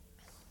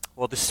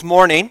Well, this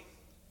morning,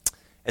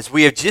 as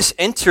we have just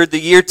entered the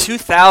year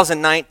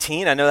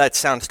 2019, I know that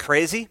sounds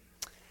crazy,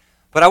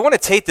 but I want to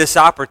take this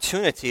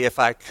opportunity, if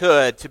I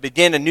could, to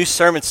begin a new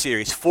sermon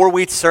series,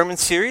 4-week sermon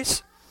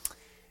series.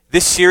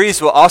 This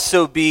series will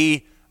also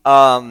be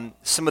some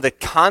of the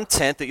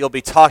content that you'll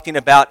be talking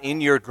about in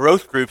your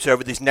growth groups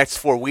over these next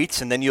 4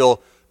 weeks, and then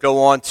you'll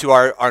go on to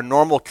our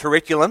normal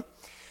curriculum.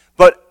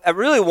 But I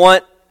really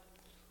want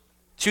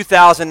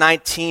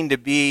 2019 to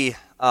be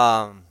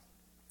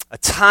a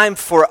time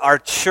for our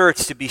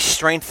church to be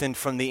strengthened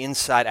from the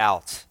inside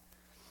out.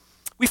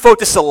 We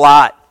focus a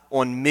lot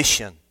on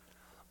mission,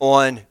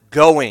 on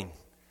going,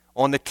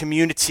 on the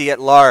community at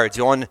large,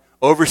 on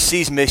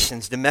overseas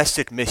missions,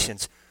 domestic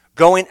missions,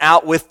 going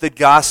out with the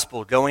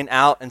gospel, going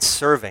out and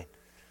serving.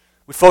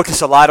 We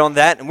focus a lot on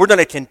that, and we're going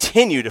to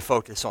continue to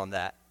focus on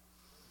that.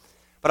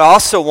 But I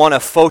also want to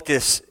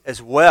focus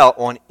as well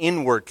on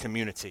inward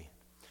community.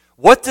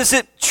 What does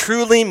it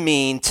truly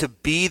mean to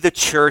be the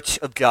church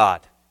of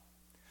God?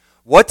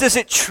 What does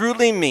it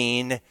truly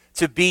mean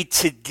to be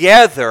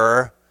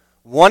together,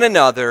 one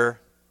another,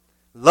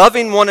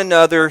 loving one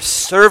another,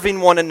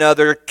 serving one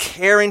another,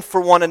 caring for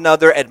one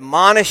another,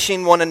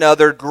 admonishing one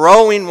another,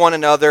 growing one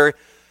another?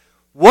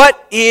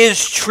 What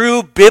is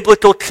true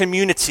biblical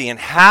community, and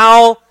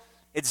how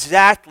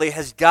exactly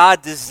has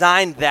God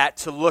designed that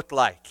to look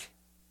like?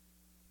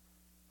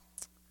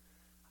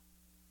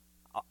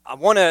 I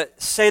want to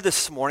say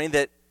this morning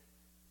that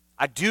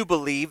I do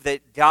believe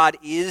that God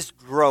is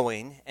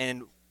growing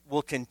and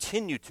will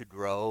continue to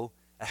grow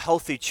a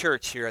healthy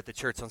church here at the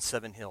Church on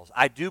Seven Hills.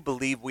 I do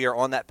believe we are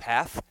on that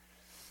path.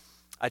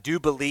 I do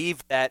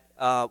believe that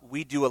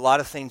we do a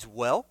lot of things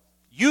well.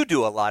 You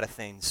do a lot of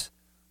things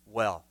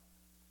well.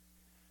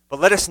 But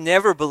let us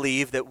never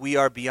believe that we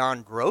are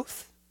beyond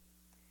growth.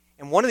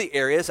 And one of the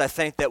areas I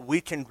think that we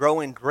can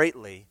grow in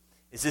greatly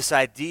is this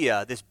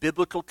idea, this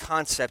biblical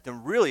concept,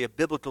 and really a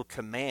biblical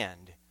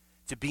command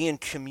to be in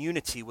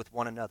community with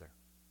one another.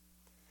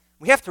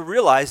 We have to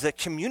realize that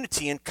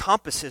community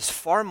encompasses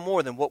far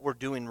more than what we're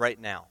doing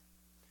right now.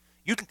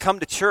 You can come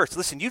to church.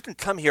 Listen, you can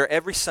come here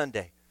every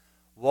Sunday,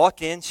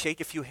 walk in, shake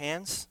a few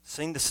hands,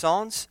 sing the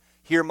songs,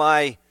 hear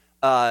my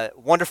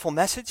wonderful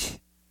message,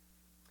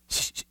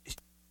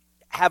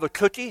 have a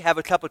cookie, have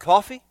a cup of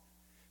coffee,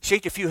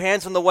 shake a few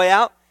hands on the way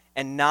out,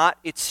 and not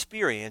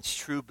experience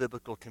true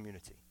biblical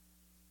community.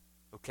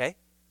 Okay?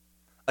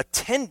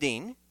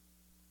 Attending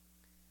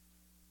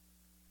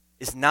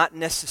is not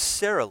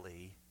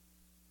necessarily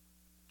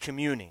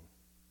communing.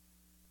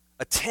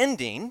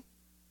 Attending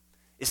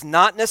is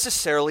not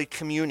necessarily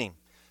communing.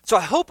 So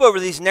I hope over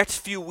these next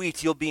few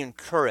weeks you'll be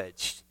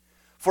encouraged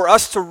for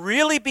us to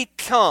really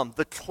become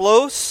the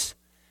close,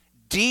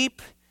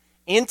 deep,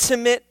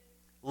 intimate,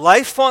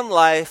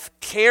 life-on-life,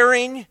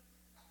 caring,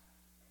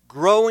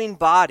 growing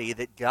body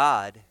that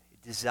God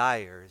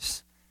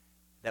desires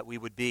that we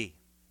would be.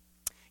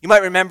 You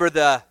might remember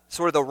the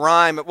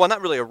rhyme, well,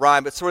 not really a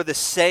rhyme, but sort of the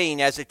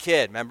saying as a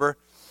kid, remember?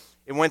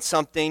 It went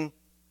something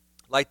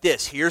like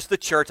this. Here's the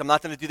church. I'm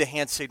not going to do the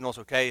hand signals,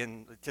 okay?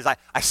 And because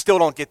I still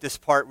don't get this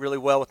part really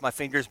well with my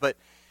fingers, but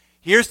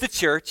here's the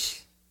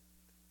church.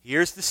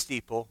 Here's the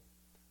steeple.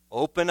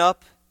 Open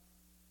up,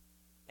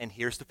 and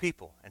here's the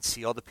people, and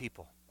see all the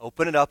people.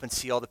 Open it up and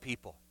see all the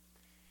people.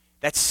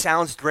 That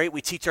sounds great.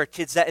 We teach our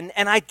kids that,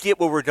 and I get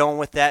where we're going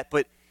with that,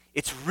 but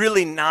it's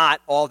really not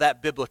all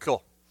that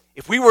biblical.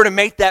 If we were to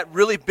make that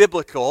really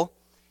biblical,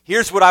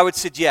 here's what I would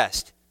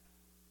suggest.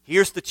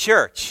 Here's the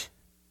church,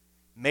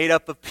 made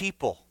up of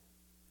people.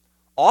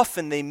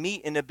 Often they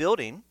meet in a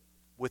building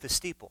with a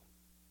steeple.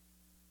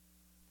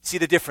 See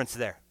the difference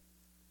there?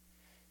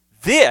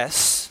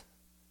 This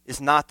is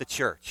not the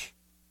church.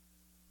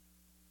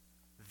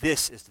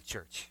 This is the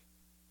church.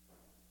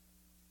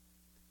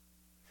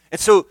 And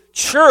so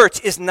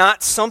church is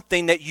not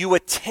something that you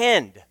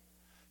attend.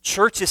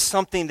 Church is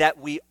something that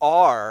we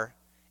are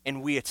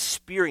and we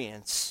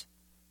experience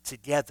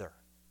together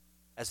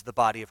as the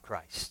body of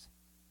Christ.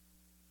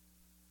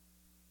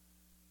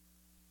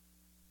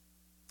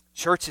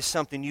 Church is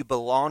something you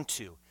belong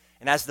to.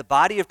 And as the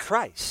body of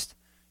Christ,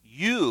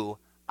 you,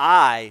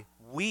 I,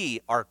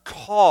 we are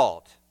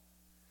called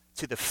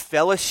to the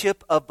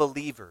fellowship of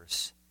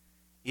believers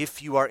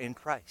if you are in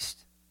Christ.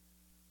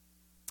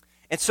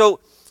 And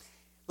so,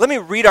 let me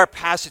read our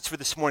passage for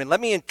this morning. Let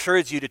me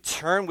encourage you to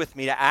turn with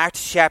me to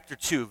Acts chapter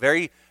 2.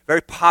 Very,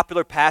 very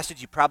popular passage.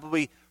 You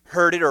probably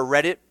heard it or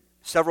read it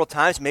several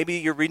times. Maybe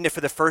you're reading it for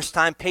the first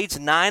time. Page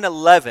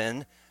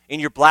 911 in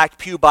your Black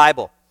Pew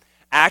Bible.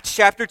 Acts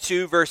chapter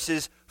 2,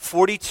 verses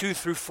 42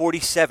 through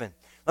 47.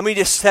 Let me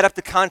just set up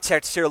the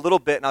context here a little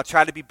bit, and I'll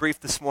try to be brief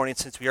this morning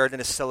since we are going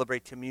to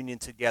celebrate communion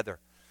together.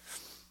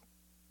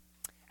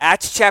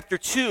 Acts chapter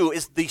 2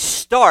 is the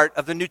start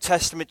of the New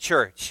Testament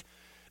church.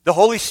 The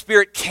Holy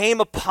Spirit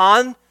came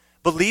upon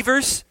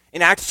believers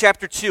in Acts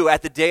chapter 2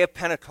 at the day of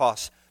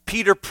Pentecost.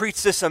 Peter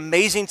preached this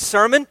amazing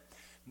sermon.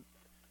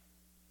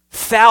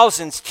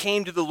 Thousands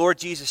came to the Lord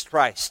Jesus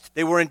Christ.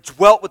 They were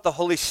indwelt with the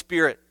Holy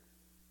Spirit.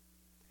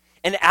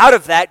 And out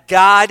of that,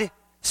 God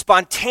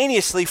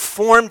spontaneously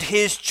formed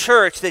his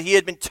church that he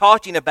had been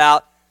talking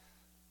about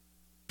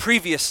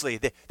previously,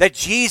 that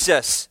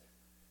Jesus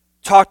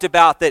talked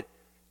about that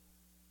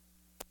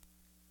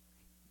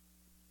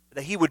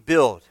he would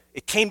build.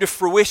 It came to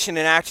fruition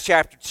in Acts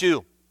chapter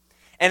 2.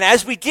 And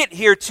as we get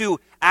here to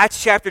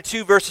Acts chapter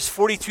 2, verses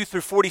 42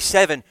 through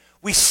 47,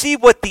 we see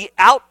what the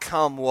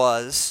outcome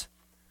was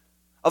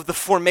of the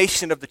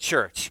formation of the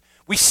church.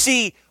 We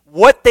see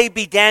what they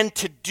began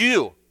to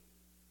do.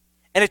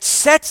 And it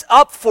sets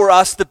up for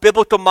us the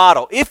biblical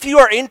model. If you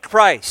are in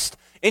Christ,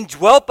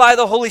 indwelt by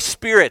the Holy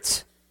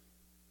Spirit,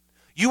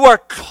 you are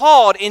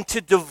called into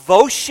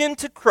devotion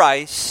to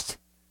Christ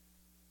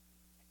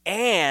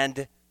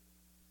and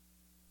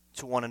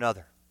to one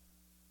another.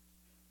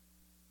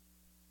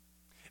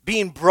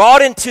 Being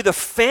brought into the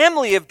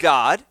family of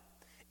God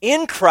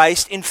in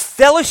Christ, in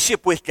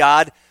fellowship with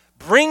God,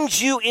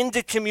 brings you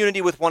into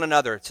community with one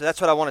another. So that's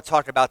what I want to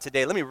talk about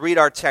today. Let me read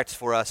our text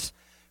for us,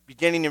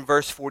 beginning in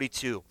verse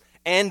 42.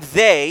 And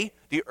they,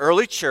 the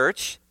early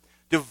church,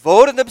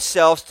 devoted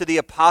themselves to the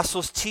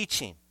apostles'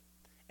 teaching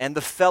and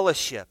the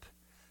fellowship,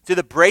 to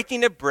the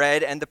breaking of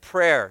bread and the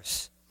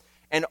prayers.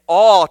 And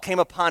awe came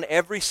upon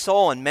every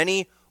soul, and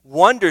many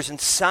wonders and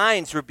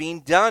signs were being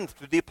done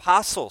through the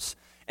apostles.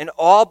 And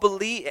all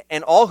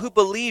who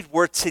believed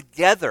were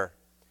together,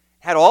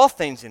 had all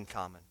things in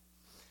common.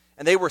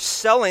 And they were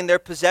selling their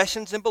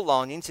possessions and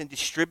belongings and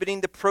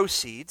distributing the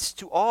proceeds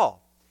to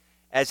all,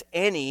 as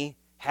any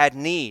had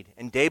need.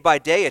 And day by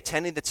day,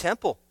 attending the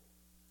temple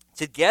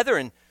together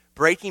and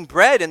breaking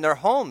bread in their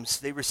homes,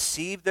 they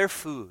received their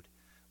food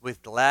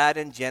with glad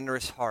and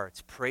generous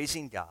hearts,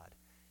 praising God,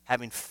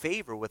 having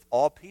favor with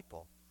all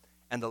people.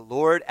 And the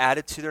Lord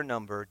added to their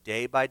number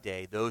day by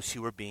day those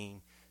who were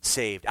being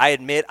saved. I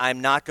admit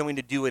I'm not going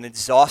to do an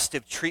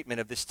exhaustive treatment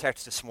of this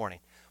text this morning.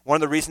 One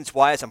of the reasons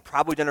why is I'm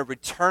probably going to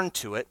return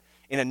to it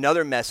in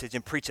another message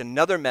and preach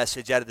another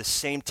message out of the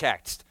same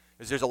text,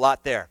 because there's a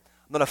lot there.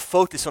 I'm going to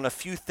focus on a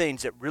few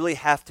things that really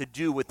have to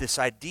do with this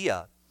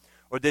idea,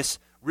 or this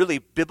really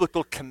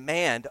biblical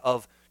command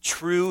of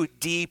true,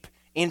 deep,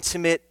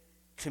 intimate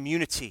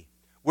community,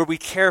 where we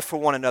care for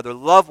one another,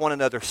 love one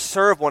another,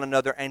 serve one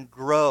another, and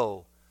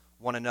grow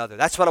one another.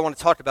 That's what I want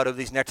to talk about over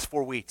these next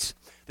 4 weeks.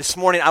 This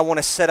morning, I want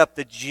to set up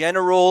the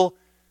general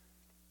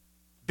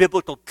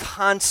biblical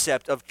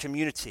concept of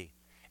community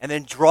and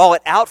then draw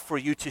it out for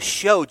you to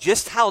show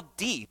just how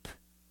deep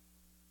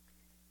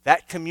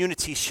that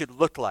community should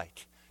look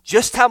like,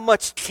 just how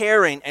much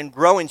caring and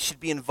growing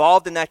should be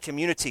involved in that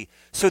community,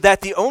 so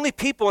that the only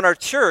people in our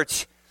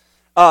church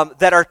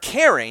that are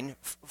caring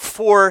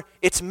for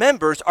its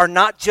members are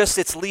not just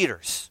its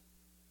leaders.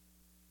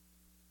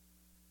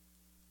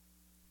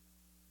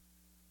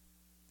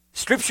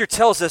 Scripture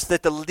tells us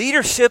that the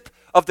leadership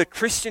of the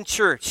Christian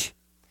church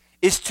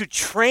is to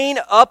train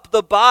up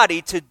the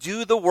body to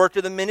do the work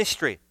of the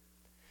ministry.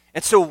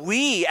 And so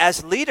we,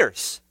 as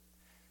leaders,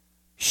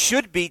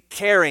 should be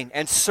caring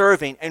and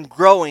serving and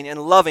growing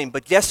and loving.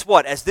 But guess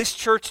what? As this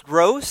church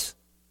grows,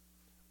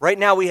 right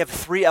now we have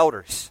 3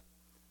 elders.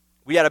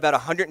 We had about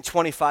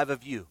 125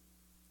 of you.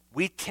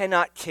 We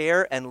cannot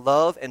care and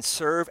love and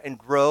serve and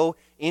grow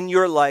in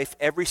your life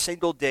every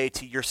single day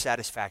to your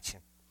satisfaction.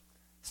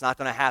 It's not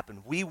going to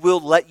happen. We will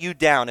let you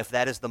down if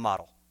that is the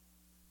model.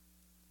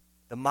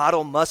 The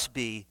model must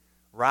be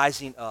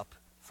rising up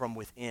from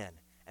within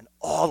and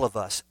all of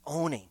us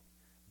owning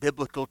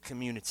biblical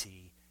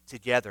community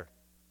together.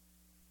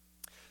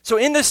 So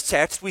in this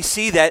text, we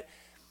see that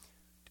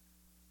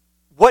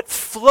what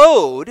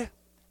flowed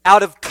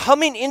out of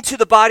coming into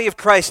the body of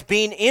Christ,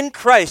 being in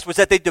Christ, was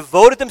that they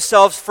devoted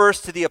themselves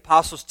first to the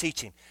apostles'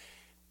 teaching.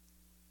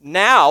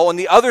 Now, on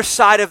the other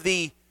side of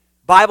the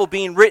Bible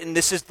being written,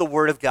 this is the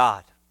Word of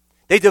God.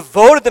 They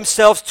devoted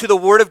themselves to the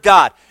Word of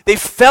God. They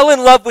fell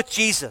in love with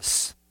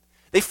Jesus.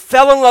 They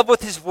fell in love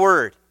with His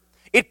Word.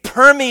 It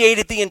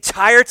permeated the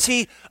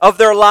entirety of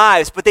their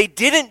lives, but they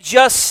didn't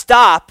just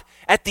stop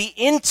at the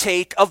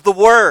intake of the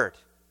Word.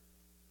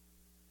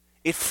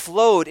 It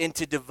flowed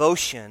into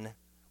devotion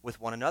with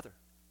one another.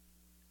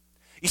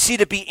 You see,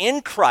 to be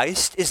in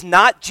Christ is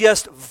not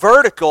just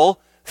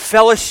vertical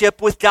fellowship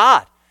with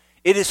God.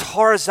 It is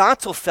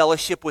horizontal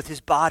fellowship with His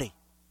body.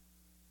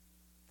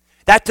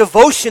 That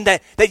devotion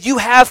that you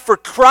have for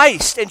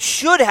Christ and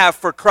should have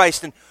for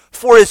Christ and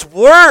for His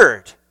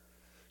Word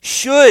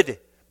should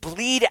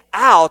bleed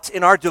out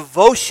in our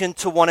devotion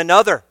to one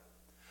another.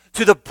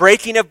 To the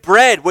breaking of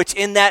bread, which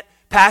in that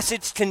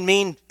passage can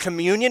mean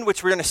communion,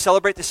 which we're going to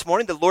celebrate this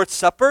morning, the Lord's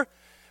Supper,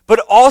 but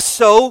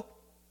also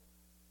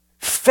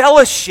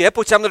fellowship,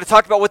 which I'm going to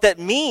talk about what that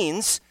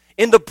means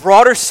in the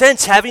broader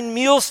sense, having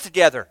meals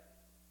together.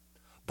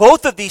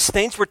 Both of these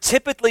things were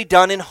typically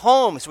done in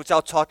homes, which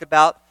I'll talk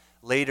about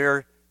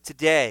later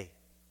today.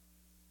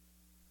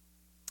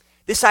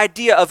 This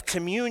idea of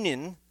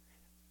communion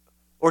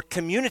or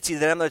community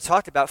that I'm going to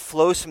talk about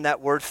flows from that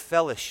word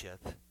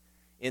fellowship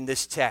in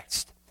this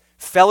text.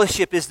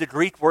 Fellowship is the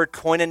Greek word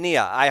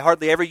koinonia. I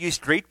hardly ever use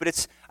Greek, but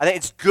I think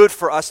it's good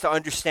for us to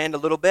understand a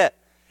little bit.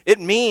 It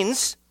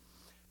means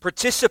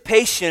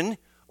participation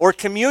or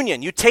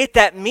communion. You take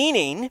that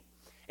meaning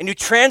and you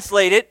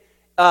translate it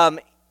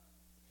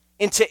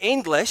into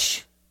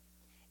English,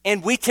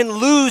 and we can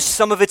lose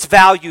some of its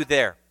value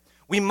there.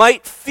 We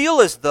might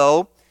feel as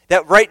though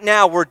that right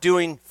now we're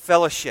doing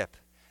fellowship.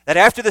 That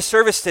after the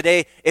service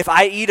today, if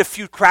I eat a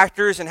few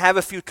crackers and have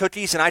a few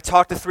cookies and I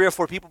talk to 3 or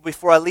 4 people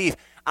before I leave,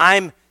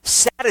 I'm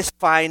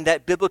satisfying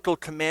that biblical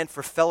command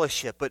for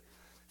fellowship. But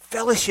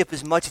fellowship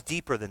is much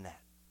deeper than that.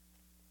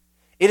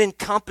 It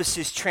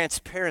encompasses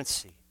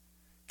transparency,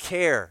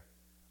 care,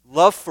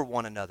 love for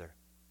one another,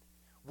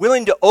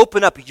 willing to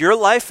open up your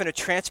life in a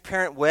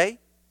transparent way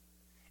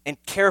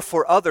and care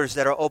for others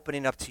that are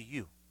opening up to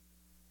you.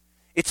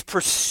 It's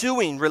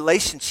pursuing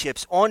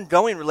relationships,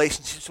 ongoing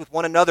relationships with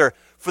one another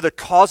for the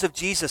cause of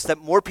Jesus, that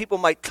more people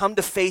might come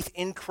to faith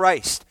in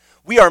Christ.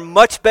 We are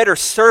much better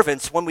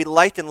servants when we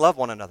like and love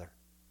one another.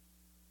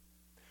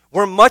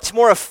 We're much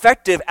more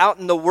effective out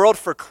in the world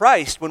for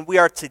Christ when we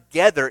are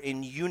together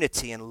in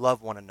unity and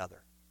love one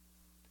another.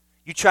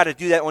 You try to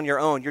do that on your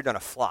own, you're going to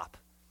flop.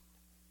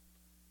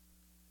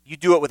 You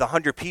do it with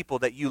 100 people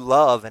that you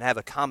love and have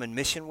a common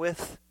mission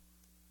with,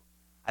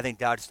 I think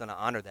God's going to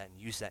honor that and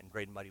use that in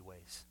great and mighty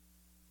ways.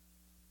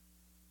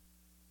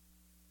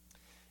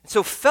 And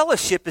so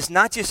fellowship is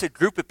not just a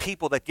group of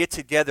people that get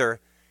together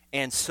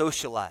and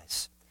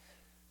socialize.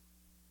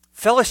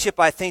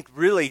 Fellowship, I think,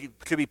 really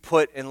could be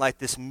put in like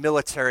this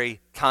military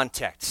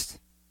context.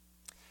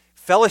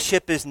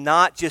 Fellowship is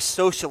not just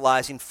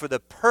socializing for the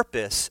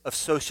purpose of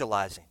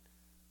socializing.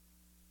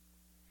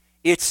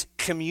 It's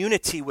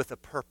community with a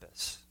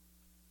purpose.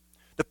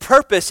 The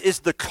purpose is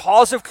the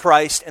cause of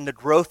Christ and the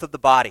growth of the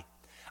body.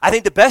 I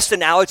think the best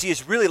analogy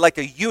is really like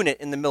a unit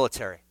in the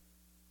military.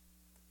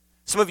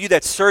 Some of you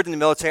that served in the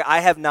military, I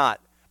have not,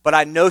 but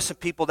I know some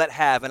people that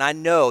have, and I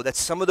know that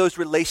some of those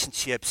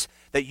relationships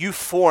that you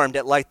formed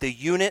at like the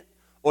unit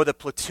or the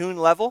platoon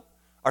level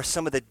are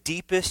some of the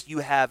deepest you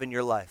have in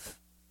your life.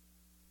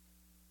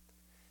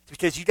 It's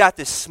because you got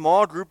this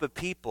small group of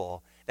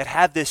people that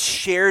have this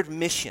shared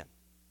mission.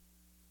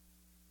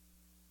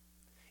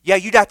 Yeah,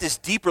 you got this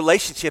deep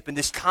relationship and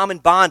this common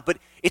bond, but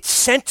it's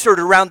centered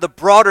around the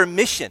broader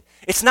mission.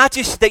 It's not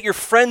just that you're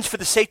friends for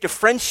the sake of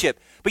friendship,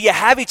 but you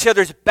have each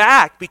other's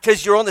back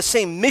because you're on the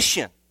same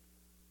mission.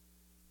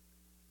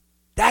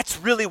 That's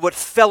really what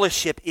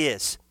fellowship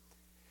is.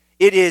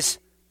 It is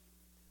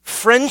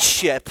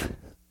friendship,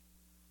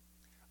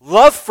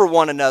 love for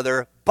one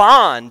another,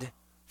 bond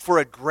for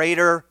a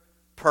greater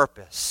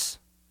purpose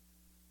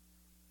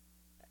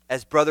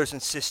as brothers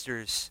and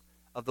sisters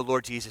of the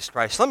Lord Jesus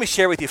Christ. Let me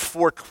share with you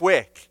 4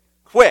 quick,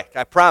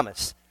 I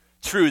promise,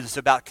 truths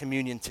about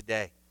communion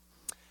today.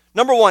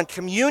 Number 1,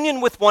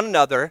 communion with one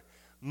another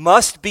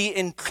must be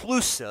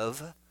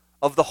inclusive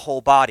of the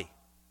whole body.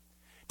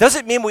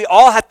 Doesn't mean we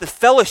all have to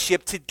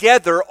fellowship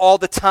together all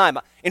the time.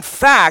 In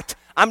fact,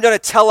 I'm going to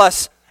tell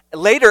us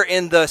later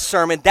in the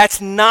sermon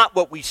that's not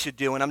what we should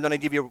do, and I'm going to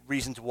give you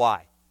reasons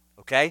why.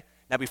 Okay?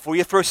 Now, before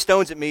you throw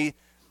stones at me,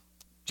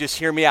 just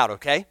hear me out,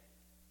 okay?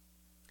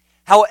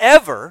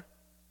 However,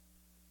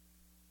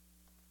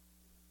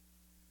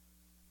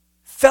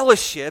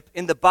 fellowship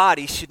in the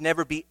body should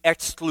never be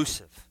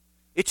exclusive.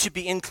 It should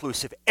be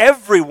inclusive.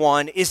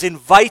 Everyone is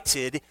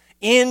invited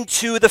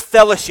into the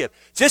fellowship.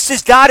 Just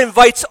as God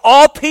invites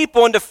all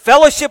people into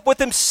fellowship with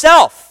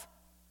himself,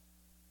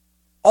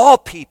 all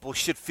people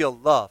should feel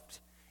loved,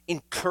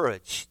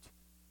 encouraged,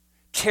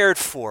 cared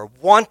for,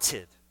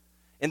 wanted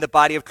in the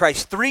body of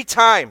Christ. 3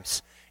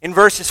 times in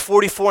verses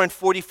 44 and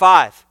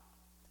 45,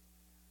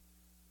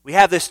 we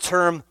have this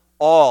term,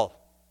 all.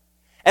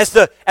 As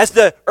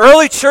the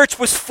early church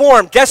was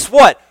formed, guess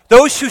what?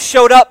 Those who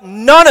showed up,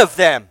 none of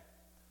them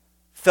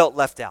felt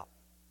left out.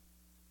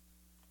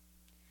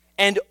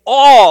 And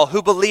all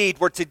who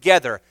believed were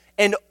together,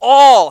 and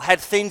all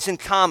had things in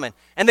common,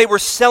 and they were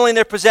selling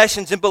their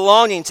possessions and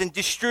belongings and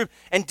distributing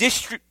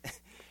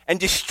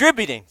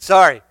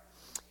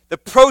the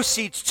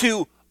proceeds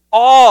to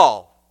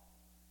all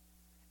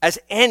as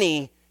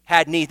any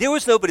had need. There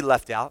was nobody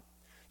left out.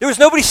 There was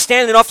nobody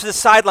standing off to the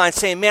sideline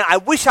saying, man, I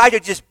wish I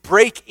could just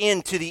break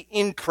into the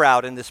in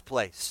crowd in this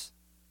place.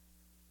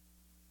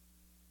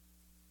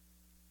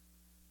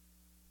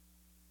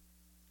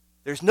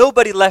 There's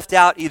nobody left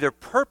out either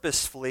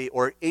purposefully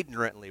or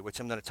ignorantly, which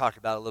I'm going to talk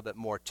about a little bit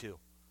more too.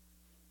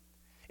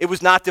 It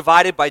was not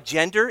divided by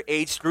gender,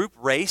 age group,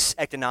 race,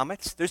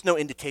 economics. There's no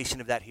indication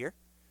of that here.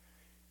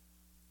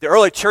 The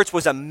early church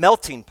was a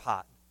melting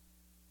pot.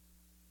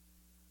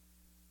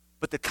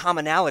 But the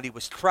commonality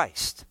was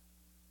Christ.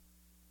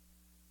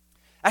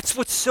 That's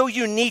what's so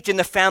unique in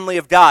the family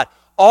of God.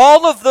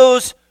 All of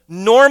those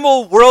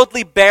normal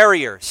worldly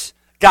barriers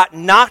got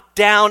knocked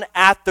down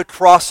at the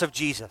cross of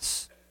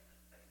Jesus.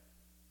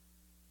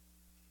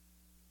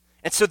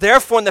 And so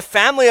therefore, in the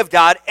family of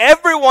God,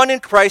 everyone in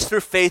Christ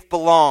through faith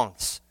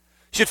belongs,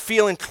 should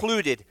feel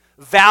included,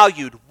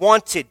 valued,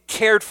 wanted,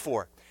 cared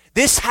for.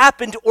 This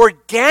happened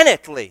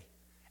organically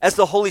as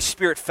the Holy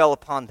Spirit fell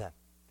upon them.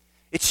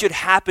 It should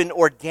happen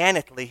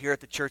organically here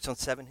at the church on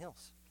 7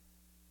 Hills.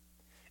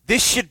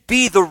 This should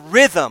be the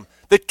rhythm,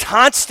 the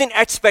constant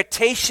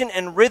expectation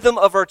and rhythm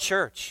of our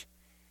church.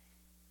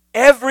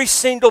 Every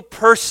single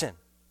person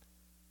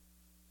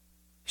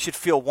should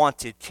feel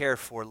wanted, cared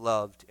for,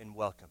 loved, and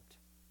welcomed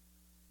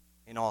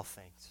in all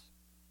things.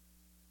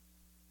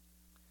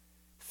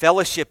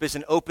 Fellowship is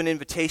an open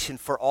invitation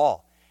for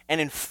all. And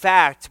in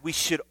fact, we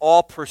should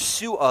all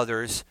pursue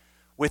others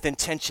with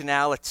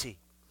intentionality.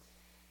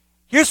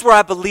 Here's where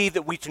I believe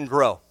that we can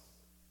grow.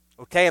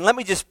 Okay, and let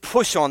me just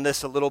push on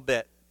this a little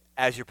bit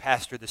as your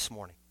pastor this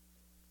morning.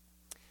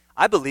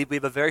 I believe we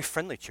have a very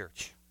friendly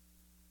church.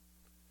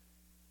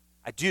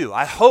 I do.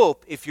 I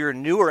hope if you're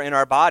newer in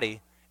our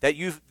body that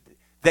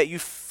you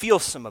feel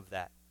some of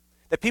that.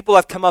 That people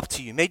have come up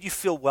to you, made you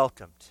feel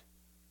welcomed.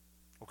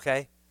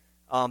 Okay?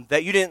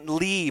 That you didn't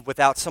leave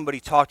without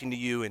somebody talking to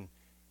you and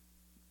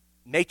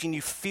making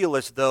you feel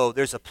as though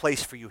there's a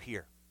place for you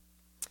here.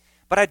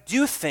 But I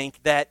do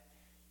think that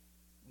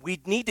we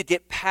need to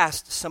get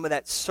past some of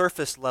that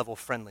surface level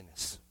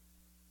friendliness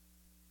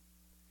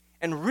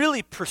and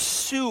really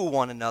pursue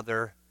one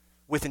another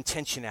with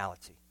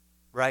intentionality,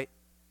 right?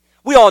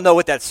 We all know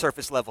what that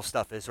surface level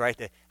stuff is, right?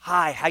 The,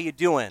 hi, how you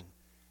doing?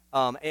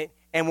 And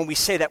when we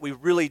say that, we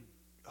really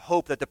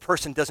hope that the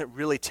person doesn't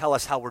really tell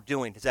us how we're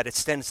doing, because that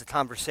extends the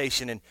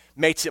conversation and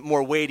makes it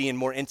more weighty and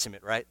more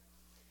intimate, right?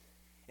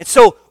 And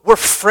so we're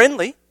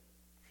friendly,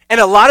 and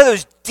a lot of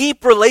those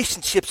deep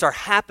relationships are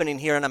happening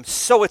here, and I'm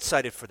so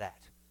excited for that.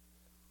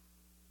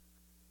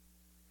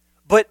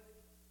 But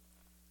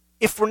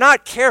if we're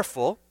not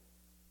careful,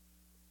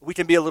 we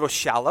can be a little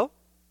shallow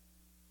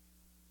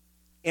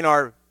in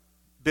our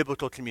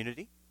biblical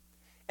community.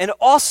 And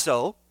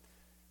also,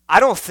 I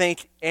don't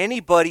think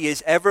anybody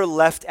is ever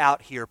left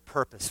out here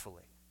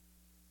purposefully.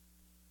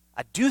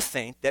 I do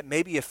think that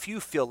maybe a few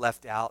feel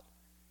left out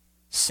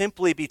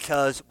simply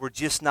because we're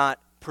just not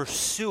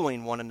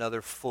pursuing one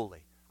another fully.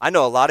 I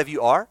know a lot of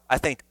you are. I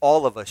think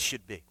all of us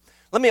should be.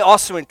 Let me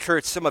also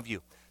encourage some of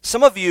you.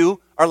 Some of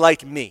you are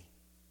like me,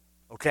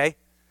 okay?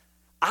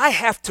 I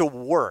have to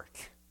work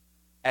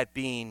at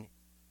being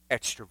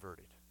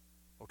extroverted,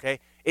 okay?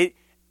 It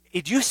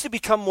used to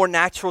become more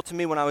natural to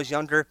me when I was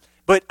younger,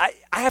 but I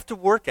have to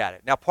work at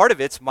it. Now, part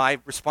of it's my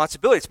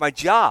responsibility. It's my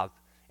job.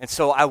 And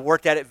so I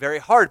work at it very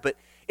hard. But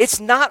it's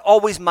not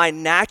always my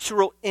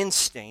natural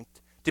instinct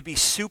to be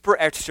super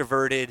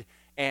extroverted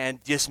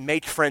and just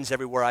make friends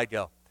everywhere I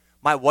go.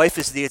 My wife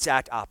is the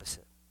exact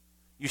opposite.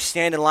 You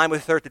stand in line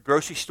with her at the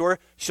grocery store,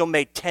 she'll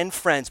make 10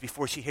 friends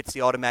before she hits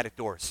the automatic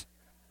doors.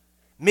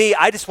 Me,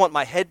 I just want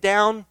my head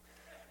down,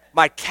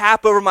 my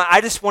cap over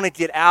I just want to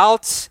get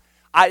out.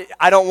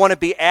 I don't want to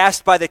be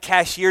asked by the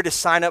cashier to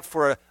sign up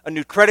for a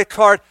new credit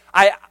card.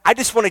 I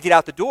just want to get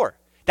out the door.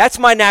 That's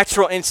my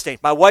natural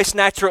instinct. My wife's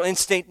natural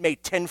instinct,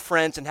 make 10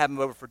 friends and have them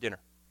over for dinner.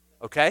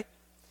 Okay?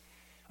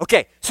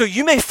 Okay, so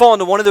you may fall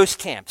into one of those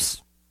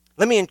camps.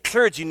 Let me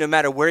encourage you, no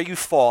matter where you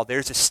fall,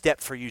 there's a step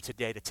for you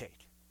today to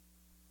take.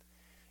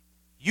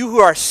 You who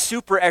are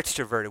super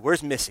extroverted,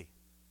 where's Missy?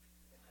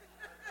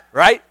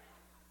 Right?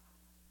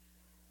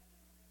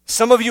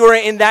 Some of you are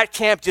in that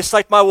camp just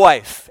like my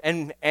wife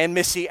and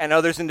Missy and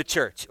others in the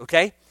church,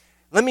 okay?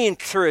 Let me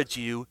encourage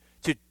you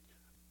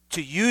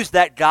to use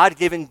that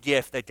God-given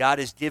gift that God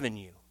has given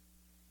you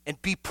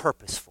and be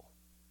purposeful.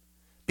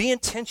 Be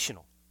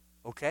intentional,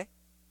 okay?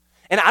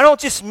 And I don't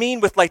just mean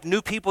with like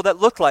new people that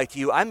look like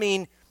you. I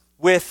mean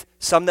with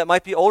some that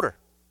might be older.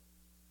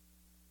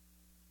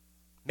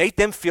 Make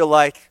them feel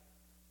like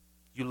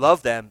you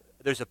love them.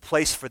 There's a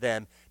place for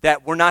them,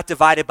 that we're not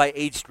divided by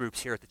age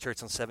groups here at the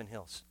church on Seven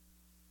Hills.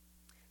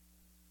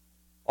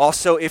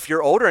 Also, if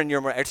you're older and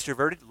you're more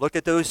extroverted, look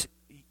at those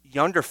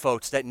younger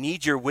folks that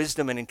need your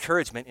wisdom and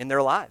encouragement in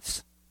their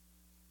lives.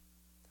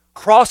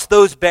 Cross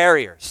those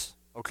barriers,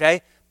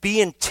 okay?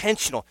 Be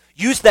intentional.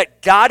 Use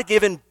that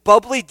God-given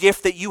bubbly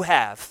gift that you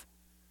have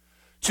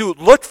to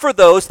look for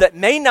those that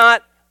may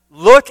not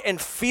look and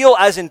feel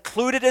as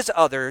included as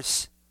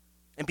others,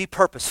 and be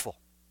purposeful,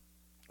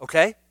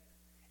 okay?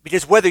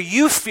 Because whether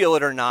you feel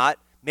it or not,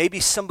 maybe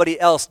somebody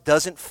else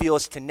doesn't feel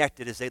as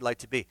connected as they'd like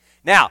to be.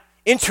 Now,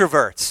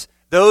 introverts,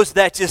 those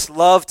that just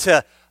love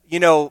to,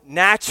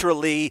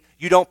 naturally,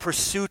 you don't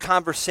pursue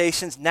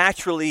conversations.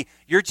 Naturally,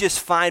 you're just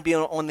fine being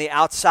on the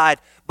outside.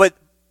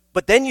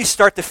 But then you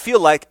start to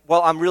feel like,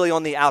 well, I'm really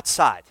on the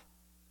outside.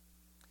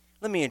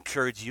 Let me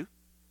encourage you.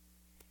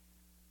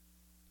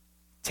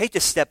 Take the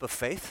step of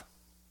faith.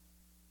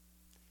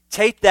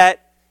 Take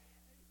that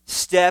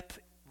step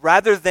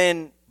rather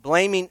than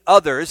blaming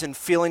others and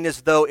feeling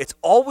as though it's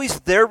always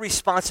their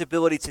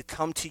responsibility to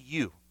come to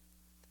you.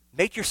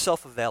 Make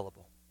yourself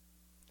available.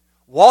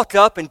 Walk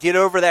up and get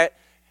over that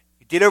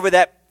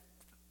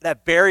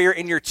barrier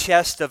in your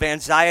chest of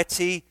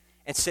anxiety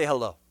and say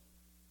hello.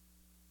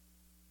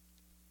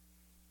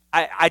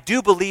 I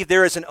do believe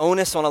there is an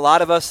onus on a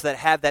lot of us that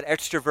have that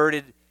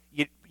extroverted,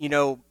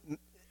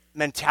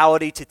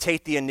 mentality to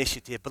take the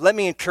initiative. But let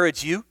me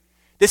encourage you,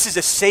 this is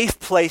a safe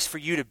place for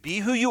you to be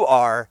who you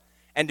are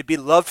and to be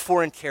loved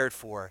for and cared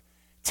for.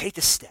 Take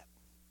a step,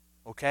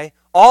 okay?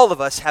 All of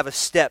us have a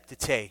step to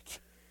take,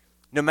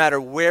 no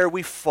matter where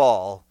we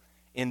fall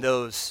in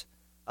those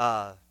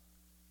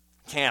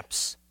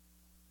camps.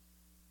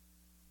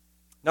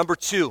 Number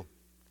 2,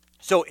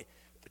 so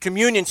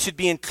communion should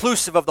be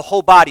inclusive of the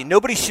whole body.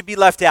 Nobody should be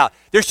left out.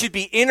 There should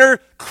be inner,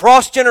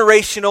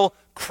 cross-generational,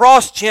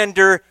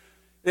 cross-gender.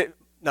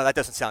 No, that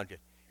doesn't sound good.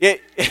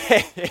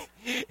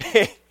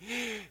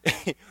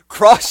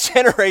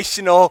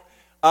 Cross-generational.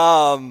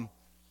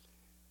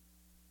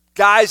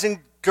 Guys and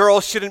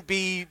girls shouldn't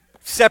be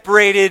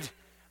separated.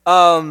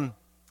 There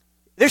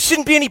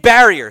shouldn't be any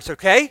barriers,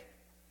 okay?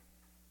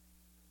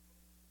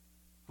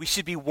 We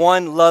should be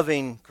one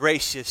loving,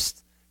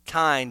 gracious,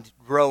 kind,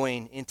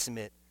 growing,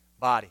 intimate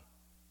body.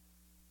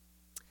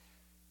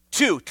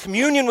 2,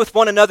 communion with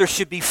one another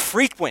should be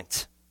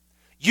frequent.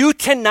 You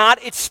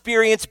cannot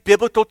experience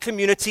biblical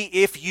community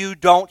if you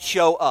don't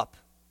show up.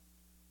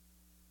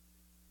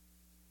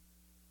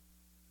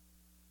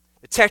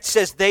 The text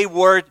says they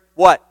were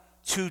what?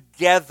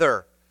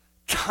 Together,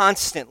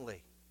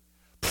 constantly,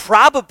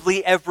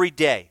 probably every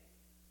day.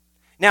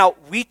 Now,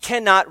 we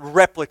cannot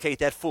replicate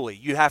that fully.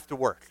 You have to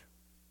work,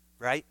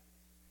 right?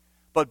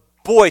 But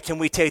boy, can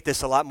we take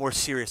this a lot more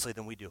seriously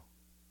than we do.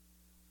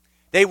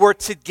 They were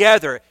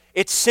together.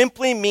 It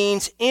simply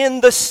means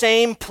in the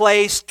same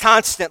place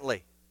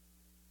constantly.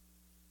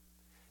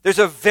 There's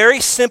a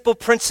very simple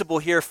principle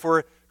here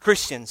for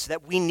Christians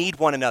that we need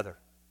one another.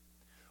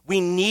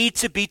 We need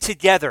to be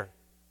together.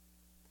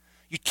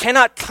 You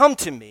cannot come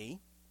to me,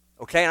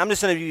 okay, and I'm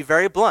just going to be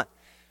very blunt.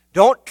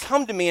 Don't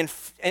come to me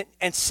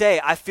and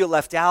say, I feel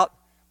left out,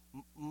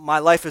 my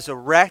life is a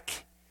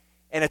wreck,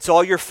 and it's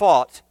all your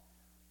fault,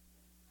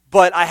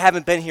 but I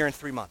haven't been here in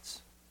 3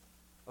 months,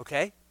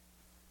 okay?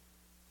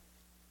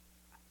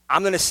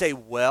 I'm going to say,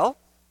 well,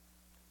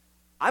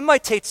 I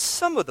might take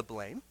some of the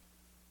blame,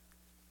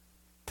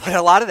 but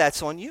a lot of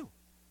that's on you.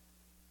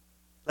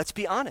 Let's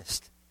be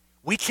honest.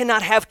 We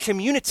cannot have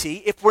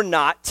community if we're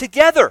not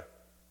together,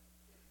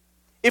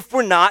 if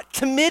we're not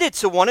committed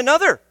to one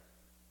another.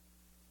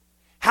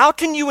 How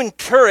can you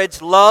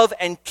encourage love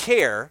and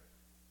care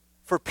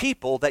for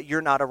people that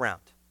you're not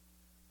around?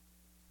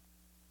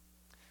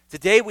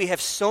 Today we have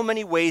so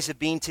many ways of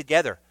being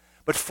together,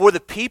 but for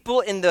the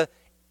people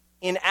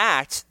in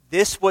Acts,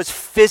 this was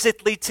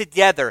physically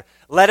together.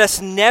 Let us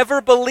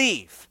never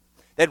believe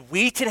that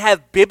we can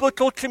have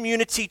biblical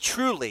community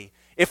truly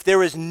if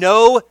there is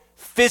no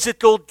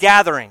physical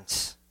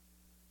gatherings.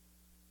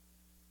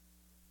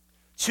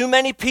 Too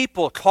many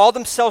people call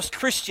themselves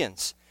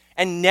Christians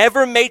and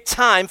never made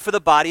time for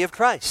the body of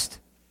Christ.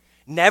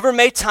 Never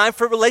made time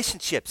for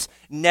relationships.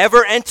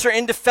 Never enter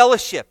into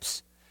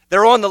fellowships.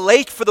 They're on the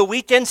lake for the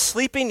weekend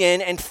sleeping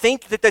in and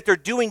think that they're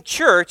doing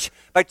church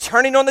by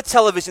turning on the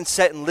television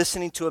set and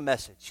listening to a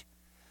message.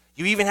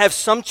 You even have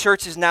some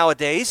churches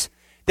nowadays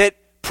that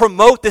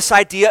promote this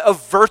idea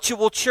of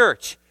virtual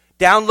church.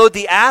 Download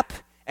the app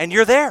and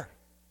you're there.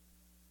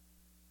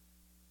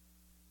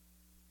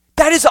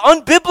 That is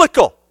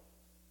unbiblical.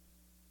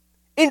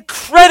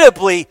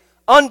 Incredibly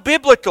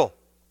unbiblical.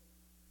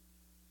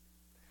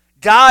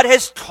 God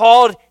has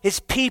called his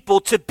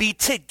people to be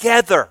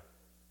together.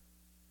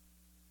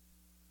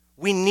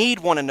 We need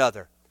one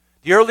another.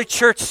 The early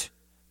church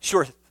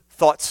sure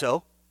thought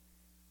so.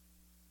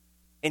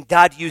 And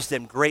God used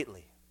them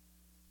greatly.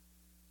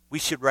 We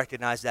should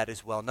recognize that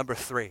as well. Number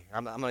 3,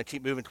 I'm going to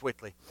keep moving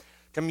quickly.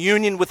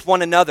 Communion with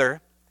one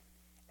another.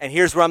 And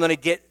here's where I'm going to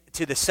get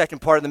to the second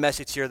part of the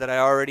message here that I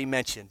already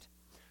mentioned.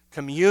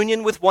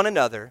 Communion with one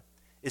another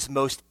is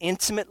most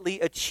intimately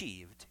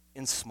achieved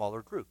in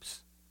smaller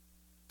groups.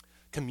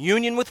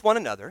 Communion with one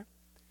another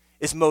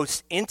is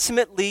most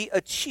intimately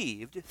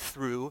achieved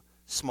through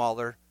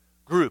smaller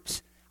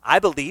groups. I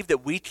believe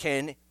that we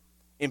can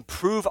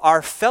improve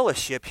our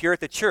fellowship here at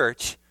the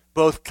church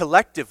both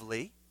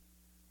collectively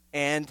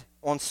and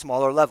on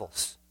smaller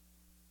levels.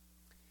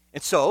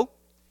 And so,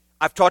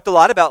 I've talked a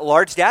lot about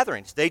large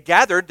gatherings. They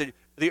gathered,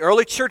 the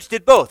early church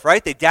did both,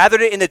 right? They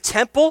gathered it in the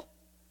temple.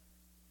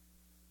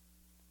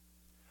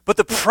 But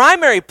the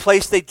primary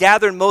place they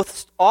gathered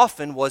most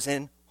often was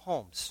in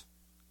homes.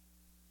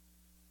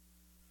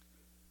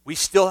 We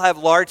still have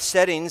large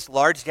settings,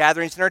 large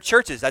gatherings in our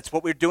churches. That's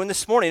what we're doing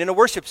this morning in a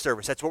worship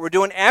service. That's what we're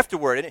doing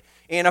afterward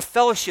in a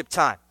fellowship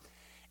time.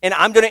 And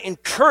I'm going to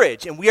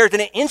encourage, and we are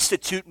going to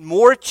institute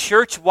more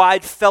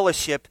church-wide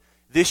fellowship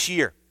this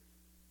year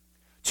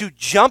to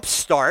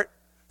jumpstart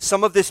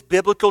some of this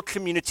biblical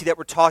community that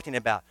we're talking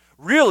about.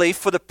 Really,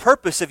 for the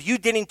purpose of you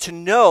getting to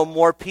know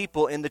more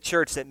people in the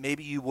church that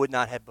maybe you would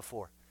not have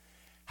before.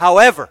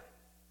 However,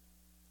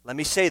 let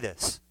me say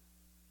this.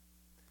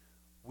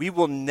 We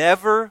will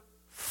never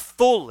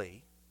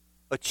fully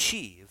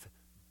achieve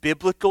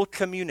biblical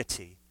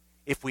community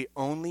if we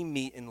only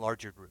meet in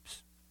larger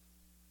groups.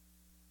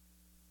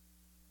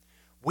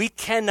 We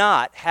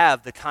cannot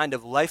have the kind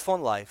of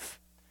life-on-life,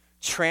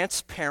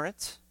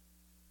 transparent,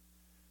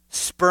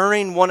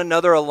 spurring one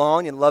another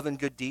along in love and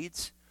good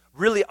deeds,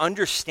 really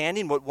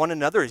understanding what one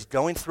another is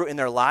going through in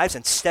their lives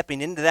and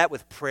stepping into that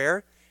with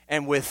prayer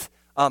and with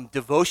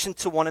devotion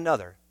to one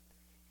another.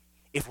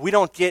 If we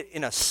don't get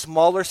in a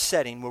smaller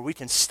setting where we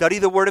can study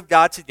the Word of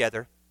God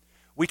together,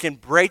 we can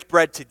break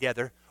bread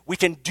together, we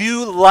can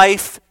do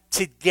life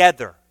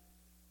together.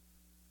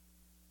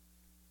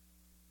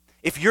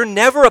 If you're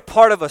never a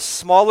part of a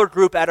smaller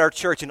group at our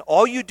church and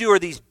all you do are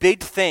these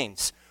big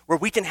things where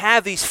we can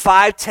have these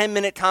 5-10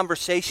 minute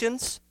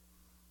conversations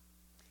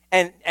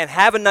and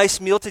have a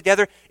nice meal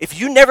together, if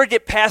you never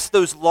get past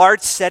those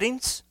large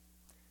settings,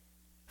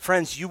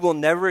 friends, you will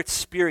never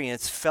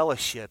experience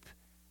fellowship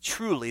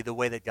truly the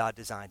way that God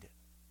designed it.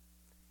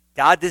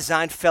 God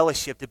designed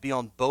fellowship to be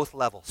on both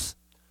levels,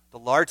 the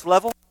large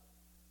level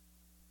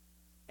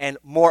and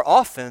more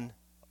often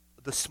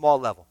the small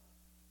level.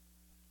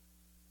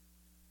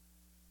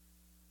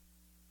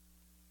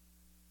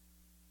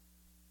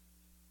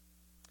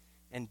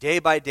 And day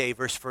by day,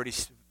 verse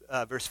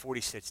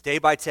 46, day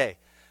by day,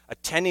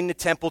 attending the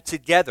temple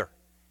together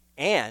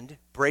and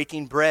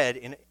breaking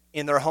bread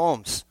in their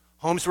homes.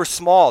 Homes were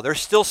small. They're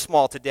still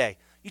small today.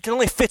 You can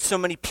only fit so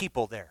many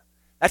people there.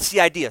 That's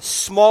the idea,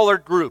 smaller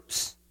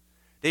groups.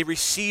 They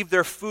received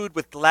their food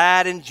with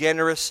glad and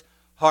generous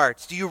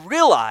hearts. Do you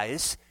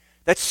realize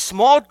that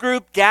small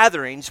group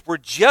gatherings were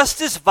just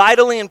as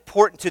vitally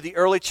important to the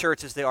early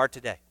church as they are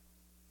today?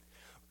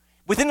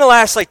 Within the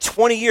last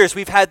 20 years,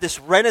 we've had this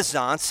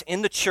renaissance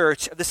in the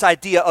church of this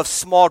idea of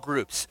small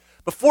groups.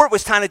 Before it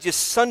was kind of just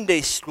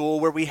Sunday school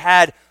where we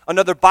had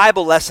another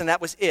Bible lesson,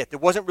 that was it. There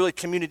wasn't really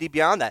community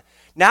beyond that.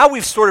 Now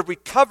we've sort of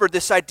recovered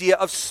this idea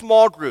of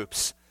small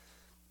groups.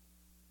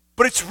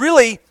 But it's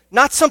really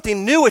not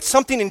something new, it's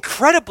something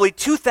incredibly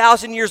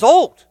 2,000 years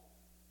old.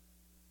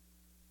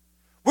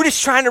 We're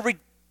just trying to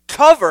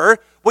recover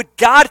what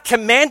God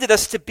commanded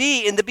us to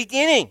be in the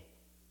beginning.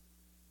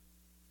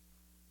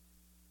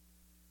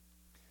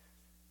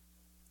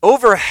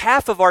 Over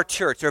half of our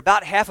church, or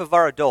about half of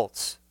our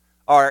adults,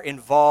 are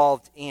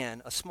involved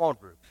in a small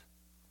group.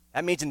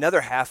 That means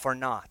another half are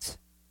not.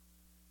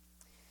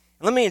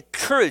 And let me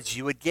encourage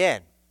you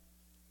again.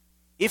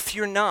 If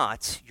you're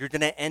not, you're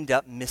going to end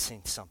up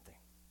missing something.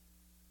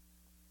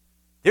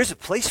 There's a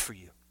place for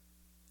you.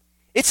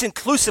 It's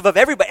inclusive of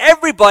everybody.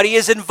 Everybody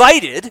is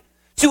invited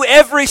to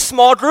every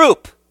small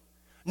group.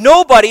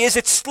 Nobody is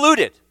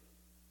excluded.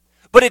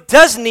 But it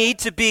does need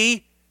to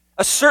be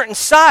a certain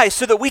size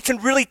so that we can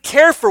really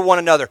care for one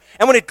another.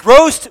 And when it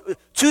grows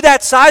to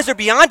that size or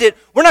beyond it,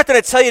 we're not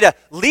going to tell you to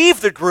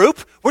leave the group.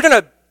 We're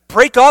going to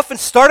break off and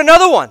start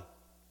another one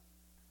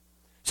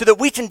so that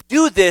we can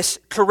do this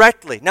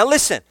correctly. Now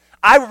listen,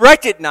 I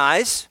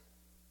recognize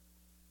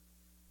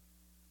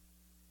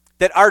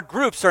that our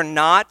groups are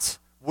not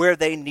where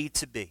they need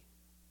to be.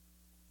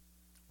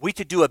 We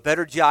could do a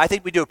better job. I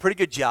think we do a pretty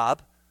good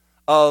job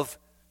of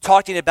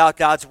talking about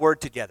God's Word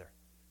together.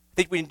 I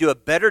think we can do a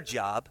better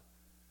job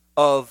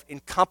of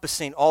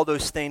encompassing all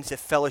those things that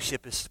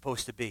fellowship is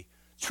supposed to be.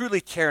 Truly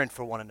caring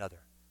for one another.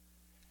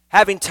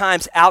 Having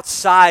times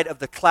outside of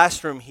the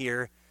classroom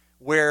here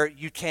where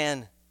you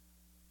can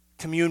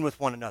commune with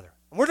one another.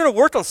 And we're going to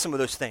work on some of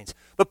those things.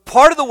 But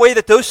part of the way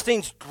that those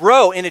things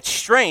grow in its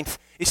strength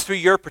is through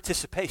your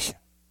participation.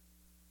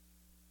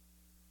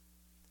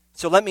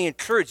 So let me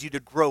encourage you to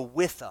grow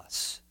with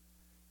us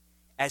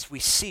as we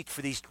seek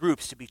for these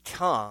groups to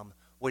become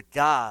what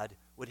God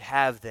would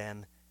have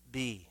them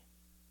be.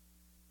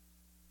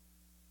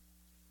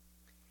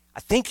 I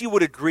think you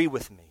would agree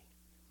with me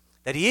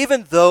that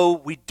even though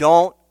we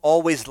don't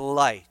always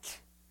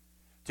like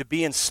to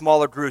be in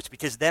smaller groups,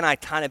 because then I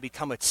kind of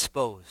become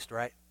exposed,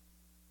 right?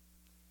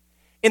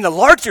 In the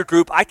larger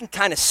group, I can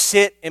kind of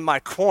sit in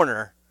my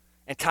corner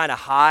and kind of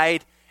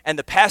hide, and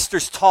the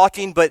pastor's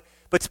talking, but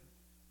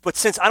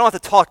since I don't have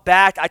to talk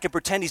back, I can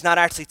pretend he's not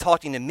actually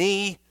talking to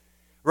me,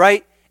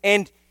 right?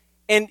 And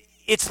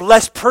it's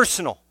less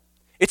personal.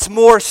 It's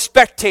more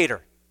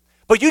spectator.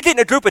 But you get in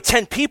a group of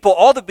 10 people,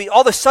 all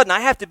of a sudden I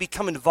have to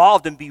become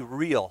involved and be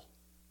real.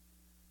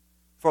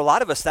 For a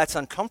lot of us, that's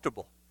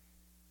uncomfortable.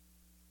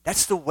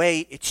 That's the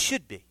way it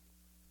should be.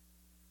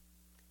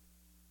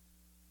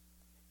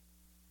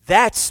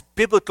 That's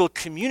biblical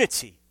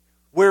community,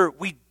 where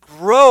we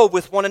grow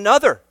with one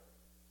another.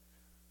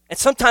 And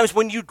sometimes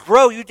when you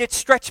grow, you get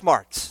stretch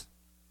marks.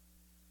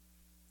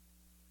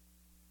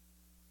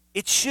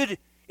 You should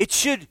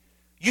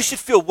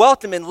feel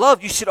welcome and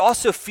loved. You should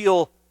also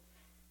feel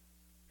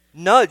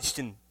nudged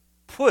and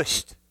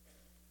pushed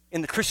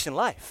in the Christian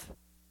life.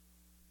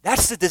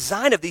 That's the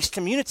design of these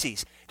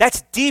communities.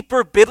 That's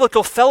deeper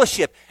biblical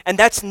fellowship, and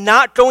that's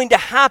not going to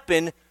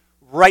happen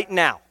right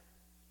now.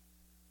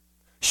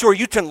 Sure,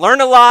 you can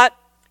learn a lot.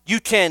 You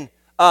can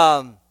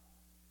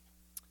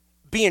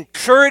be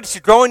encouraged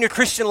to grow in your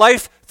Christian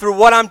life through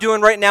what I'm doing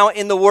right now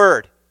in the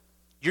Word.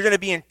 You're going to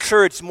be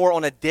encouraged more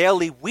on a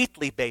daily,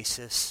 weekly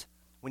basis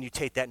when you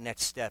take that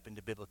next step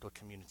into biblical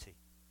community.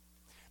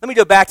 Let me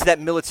go back to that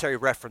military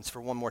reference for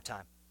one more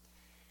time.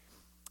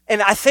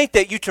 And I think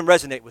that you can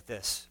resonate with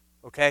this,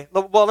 okay?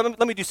 Well,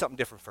 let me do something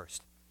different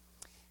first.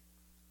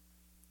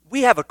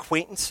 We have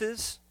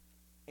acquaintances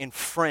and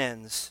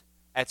friends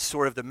at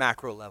sort of the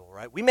macro level,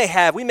 right? We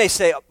may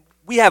say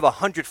we have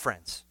 100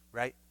 friends,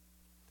 right?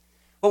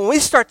 But when we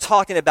start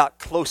talking about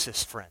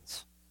closest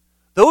friends,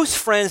 those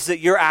friends that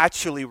you're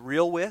actually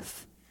real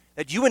with,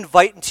 that you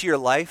invite into your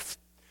life,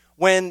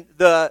 when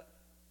the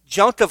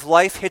junk of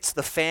life hits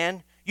the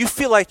fan, you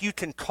feel like you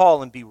can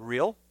call and be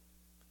real,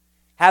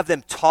 have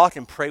them talk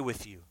and pray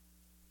with you.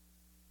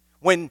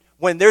 When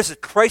there's a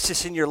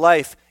crisis in your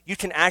life, you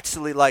can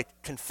actually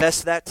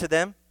confess that to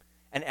them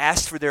and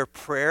ask for their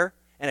prayer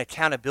and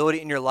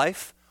accountability in your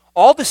life.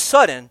 All of a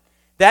sudden,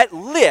 that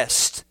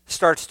list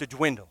starts to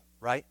dwindle,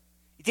 right?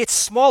 It gets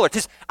smaller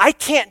because I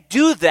can't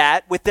do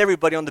that with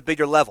everybody on the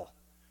bigger level,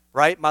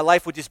 right? My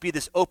life would just be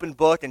this open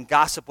book and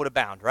gossip would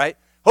abound, right?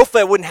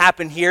 Hopefully that wouldn't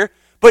happen here,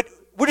 but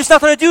we're just not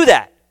going to do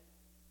that.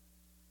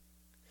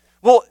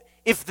 Well,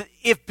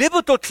 if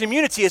biblical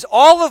community is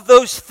all of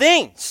those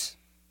things,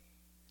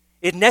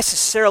 it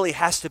necessarily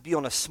has to be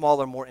on a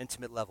smaller, more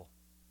intimate level.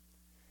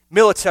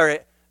 Military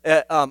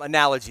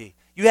analogy.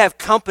 You have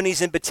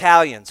companies and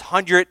battalions,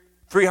 100,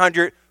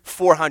 300,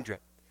 400.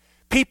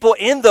 People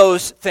in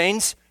those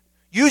things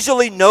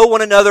usually know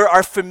one another,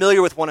 are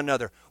familiar with one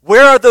another.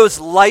 Where are those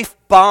life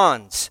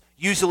bonds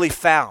usually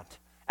found?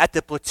 At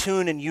the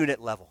platoon and unit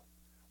level.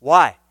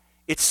 Why?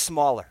 It's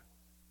smaller.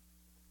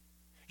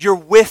 You're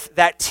with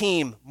that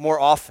team more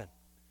often.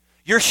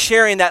 You're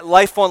sharing that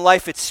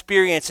life-on-life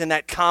experience and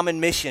that common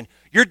mission.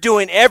 You're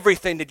doing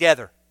everything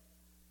together.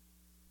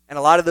 And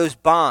a lot of those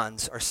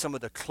bonds are some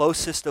of the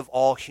closest of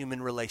all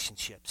human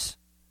relationships.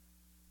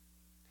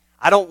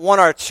 I don't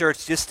want our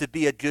church just to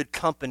be a good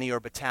company or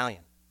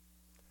battalion.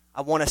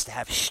 I want us to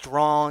have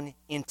strong,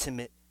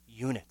 intimate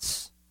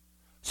units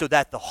so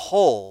that the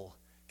whole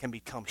can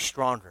become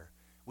stronger.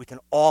 We can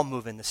all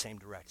move in the same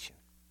direction.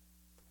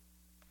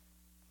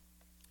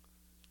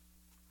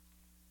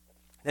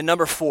 And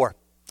number 4,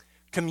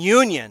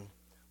 communion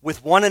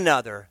with one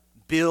another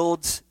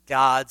builds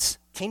God's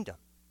kingdom.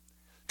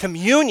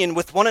 Communion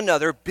with one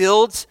another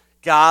builds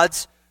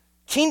God's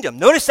kingdom.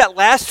 Notice that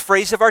last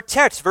phrase of our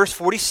text, verse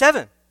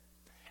 47.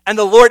 And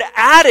the Lord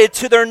added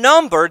to their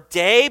number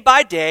day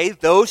by day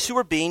those who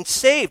were being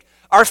saved.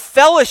 Our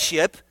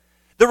fellowship,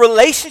 the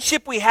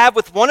relationship we have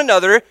with one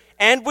another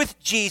and with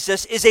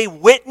Jesus, is a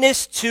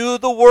witness to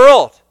the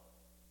world.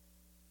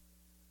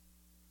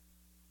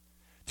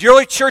 The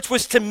early church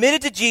was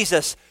committed to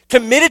Jesus,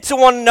 committed to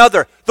one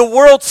another. The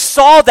world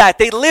saw that.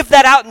 They lived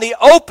that out in the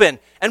open.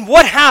 And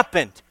what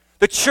happened?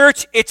 The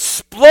church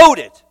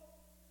exploded.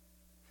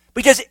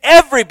 Because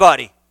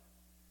everybody,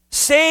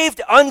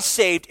 saved,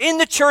 unsaved, in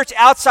the church,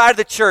 outside of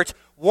the church,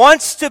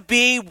 wants to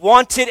be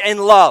wanted and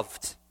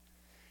loved.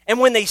 And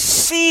when they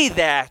see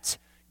that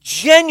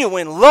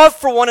genuine love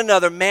for one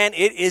another, man,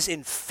 it is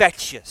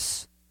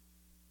infectious.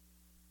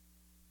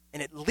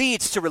 And it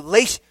leads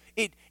to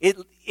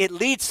it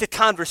leads to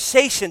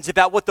conversations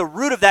about what the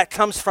root of that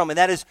comes from, and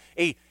that is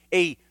a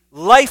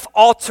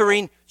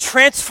life-altering,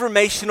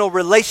 transformational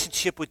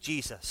relationship with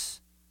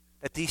Jesus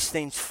that these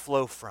things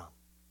flow from.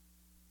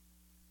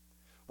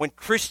 When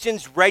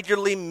Christians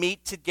regularly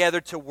meet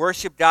together to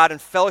worship God and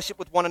fellowship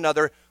with one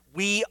another,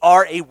 we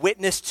are a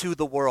witness to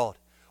the world.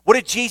 What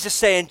did Jesus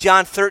say in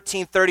John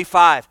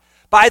 13:35?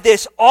 By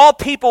this, all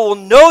people will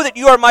know that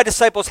you are my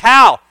disciples.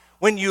 How?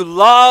 When you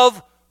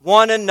love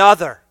one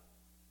another.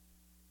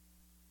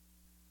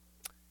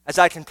 As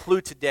I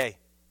conclude today,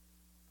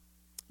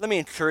 let me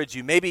encourage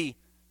you. Maybe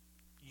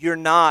you're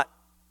not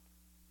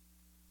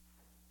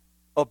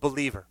a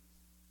believer.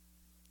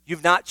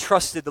 You've not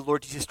trusted the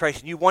Lord Jesus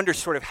Christ, and you wonder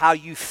sort of how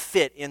you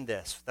fit in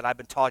this that I've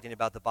been talking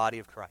about, the body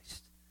of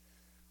Christ.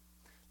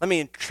 Let me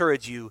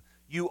encourage you.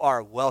 You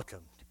are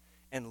welcomed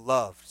and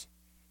loved,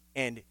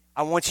 and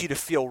I want you to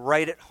feel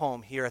right at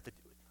home here at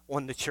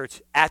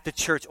the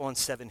church on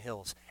Seven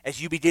Hills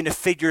as you begin to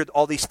figure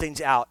all these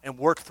things out and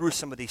work through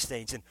some of these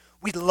things. And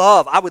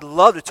I would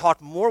love to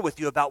talk more with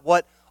you about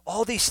what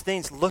all these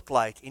things look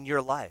like in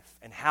your life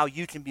and how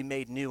you can be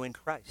made new in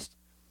Christ.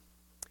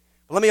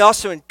 But let me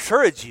also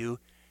encourage you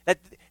that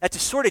to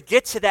sort of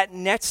get to that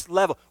next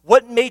level,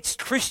 what makes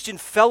Christian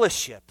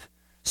fellowship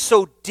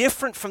so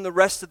different from the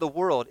rest of the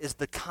world is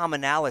the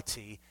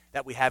commonality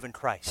that we have in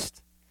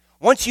Christ.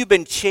 Once you've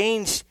been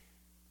changed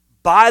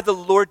by the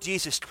Lord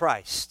Jesus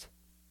Christ,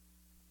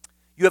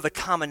 you have a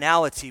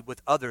commonality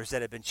with others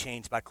that have been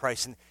changed by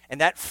Christ. And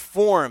that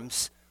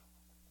forms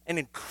an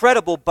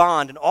incredible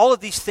bond. And all of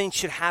these things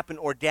should happen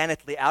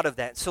organically out of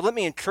that. So let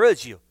me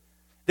encourage you.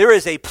 There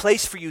is a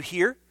place for you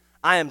here.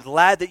 I am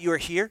glad that you are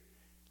here.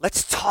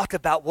 Let's talk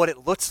about what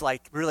it looks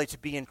like really to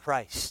be in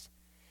Christ.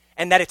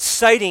 And that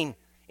exciting,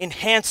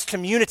 enhanced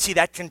community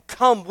that can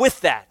come with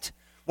that.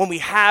 When we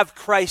have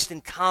Christ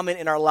in common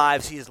in our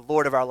lives, He is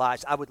Lord of our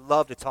lives. I would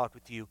love to talk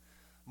with you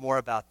more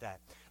about that.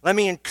 Let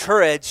me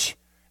encourage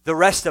the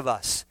rest of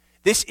us.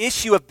 This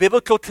issue of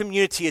biblical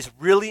community is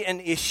really an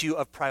issue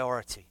of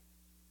priority.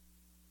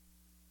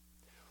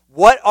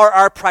 What are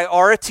our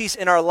priorities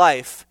in our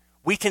life?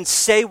 We can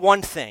say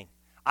one thing.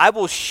 I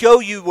will show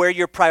you where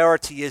your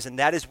priority is, and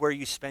that is where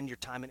you spend your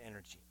time and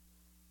energy.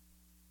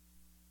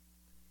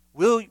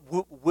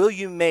 Will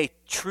you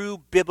make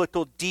true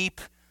biblical,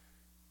 deep,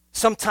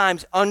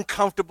 sometimes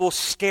uncomfortable,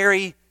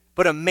 scary,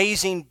 but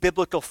amazing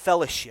biblical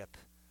fellowship,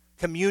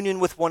 communion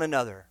with one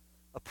another,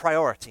 a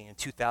priority in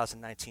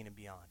 2019 and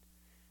beyond?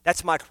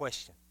 That's my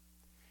question.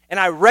 And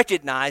I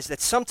recognize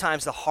that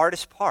sometimes the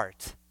hardest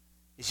part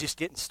is just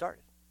getting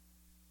started.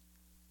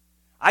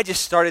 I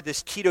just started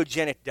this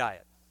ketogenic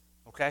diet,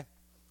 okay?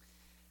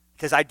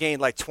 Because I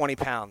gained like 20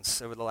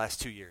 pounds over the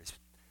last 2 years.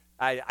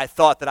 I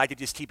thought that I could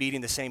just keep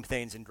eating the same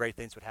things and great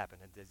things would happen.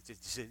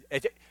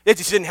 It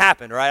just didn't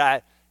happen,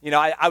 right?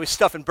 I was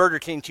stuffing Burger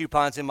King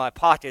coupons in my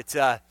pocket,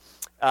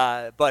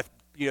 but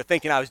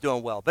thinking I was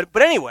doing well.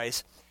 But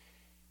anyways,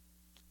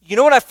 you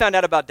know what I found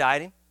out about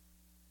dieting?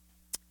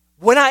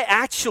 When I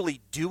actually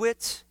do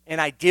it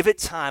and I give it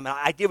time and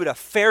I give it a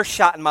fair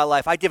shot in my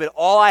life, I give it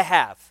all I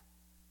have,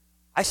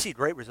 I see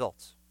great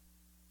results.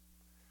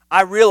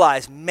 I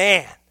realize,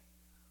 man,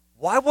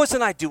 why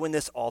wasn't I doing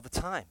this all the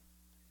time?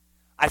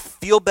 I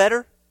feel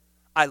better.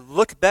 I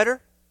look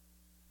better.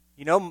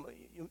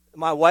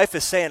 My wife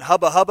is saying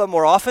hubba hubba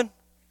more often,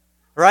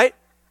 right?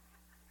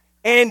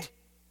 And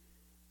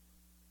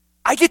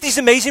I get these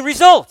amazing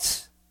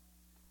results.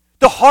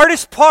 The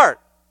hardest part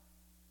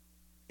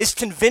is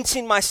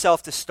convincing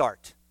myself to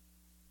start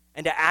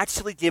and to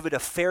actually give it a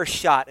fair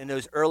shot in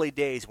those early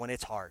days when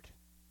it's hard.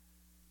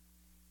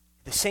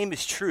 The same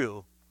is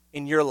true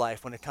in your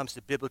life when it comes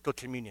to biblical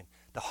communion.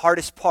 The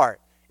hardest part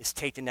is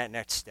taking that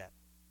next step.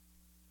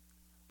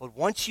 But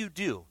once you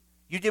do,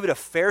 you give it a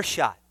fair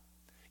shot.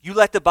 You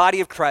let the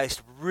body of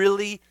Christ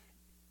really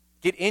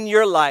get in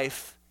your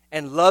life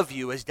and love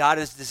you as God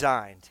has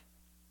designed.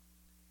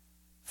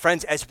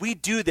 Friends, as we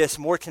do this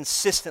more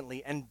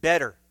consistently and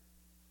better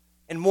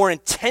and more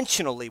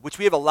intentionally, which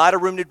we have a lot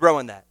of room to grow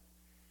in that,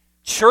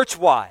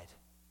 church-wide,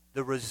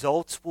 the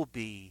results will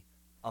be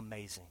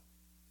amazing.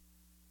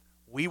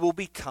 We will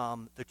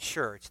become the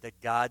church that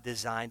God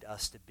designed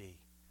us to be.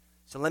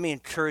 So let me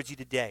encourage you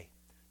today,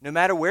 no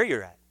matter where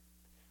you're at,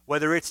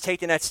 whether it's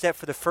taking that step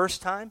for the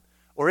first time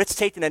or it's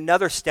taking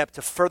another step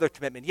to further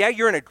commitment. Yeah,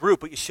 you're in a group,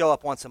 but you show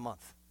up once a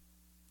month.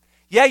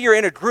 Yeah, you're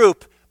in a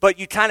group, but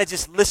you kind of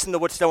just listen to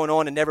what's going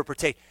on and never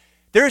partake.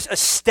 There's a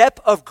step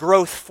of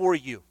growth for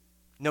you,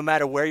 no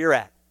matter where you're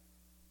at.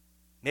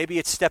 Maybe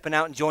it's stepping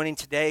out and joining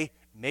today.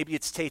 Maybe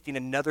it's taking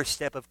another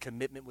step of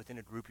commitment within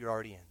a group you're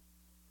already in,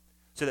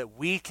 so that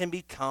we can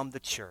become the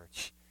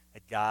church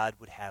that God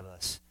would have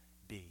us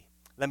be.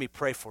 Let me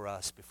pray for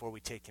us before we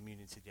take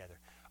communion together.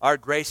 Our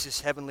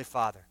gracious Heavenly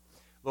Father,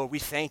 Lord, we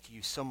thank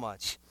you so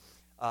much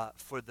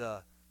for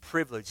the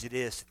privilege it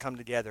is to come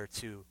together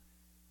to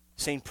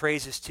sing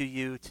praises to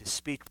you, to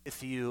speak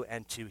with you,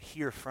 and to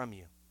hear from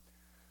you.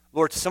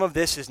 Lord, some of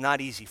this is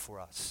not easy for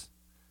us.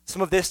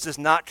 Some of this does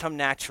not come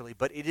naturally,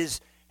 but it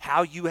is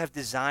how you have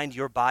designed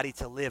your body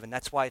to live, and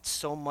that's why it's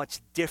so much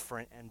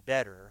different and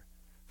better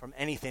from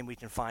anything we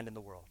can find in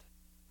the world.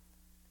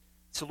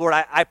 So, Lord,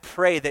 I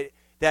pray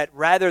that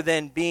rather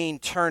than being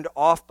turned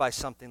off by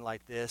something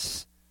like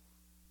this,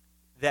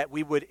 that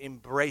we would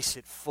embrace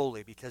it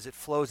fully because it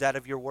flows out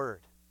of your word.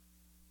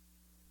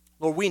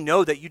 Lord, we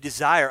know that you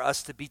desire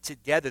us to be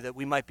together, that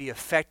we might be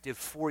effective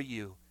for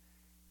you.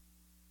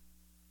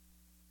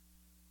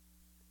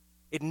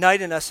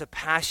 Ignite in us a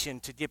passion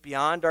to get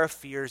beyond our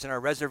fears and our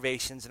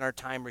reservations and our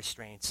time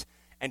restraints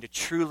and to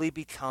truly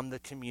become the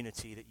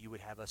community that you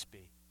would have us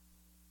be.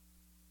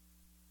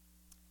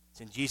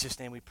 It's in Jesus'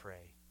 name we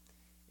pray.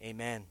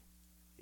 Amen.